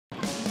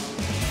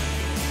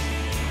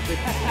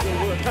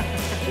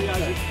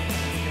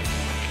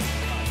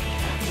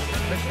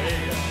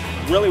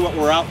Really what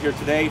we're out here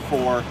today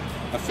for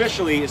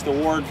officially is to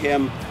award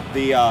him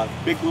the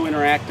Big Blue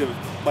Interactive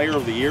Player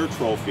of the Year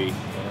trophy.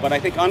 But I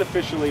think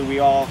unofficially we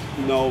all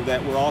know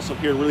that we're also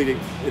here really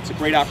it's a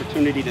great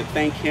opportunity to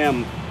thank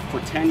him for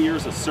 10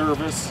 years of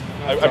service.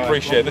 I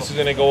appreciate it. This is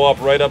going to go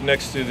up right up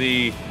next to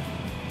the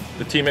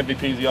team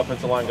MVP the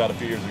offensive line got a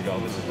few years ago.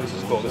 This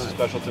is cool. This is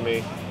special to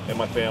me and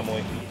my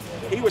family.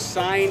 He was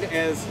signed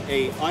as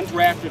an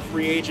undrafted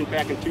free agent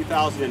back in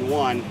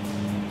 2001.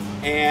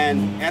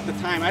 And at the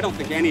time, I don't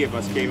think any of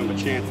us gave him a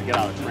chance to get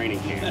out of training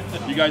camp.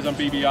 You guys on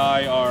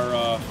BBI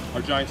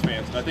are Giants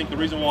fans. And I think the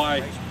reason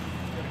why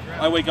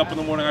I wake up in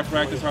the morning, I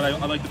practice hard,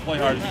 I like to play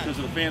hard, is because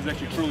the fans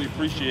actually truly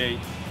appreciate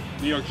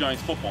New York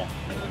Giants football.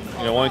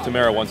 You know, Wellington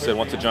Mara once said,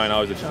 once a Giant,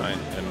 always a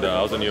Giant. And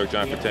I was a New York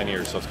Giant for 10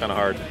 years, so it's kind of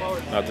hard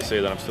not to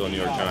say that I'm still a New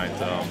York Giant.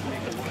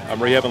 I'm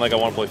rehabbing like I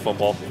want to play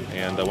football,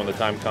 and when the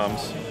time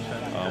comes,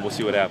 we'll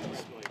see what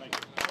happens.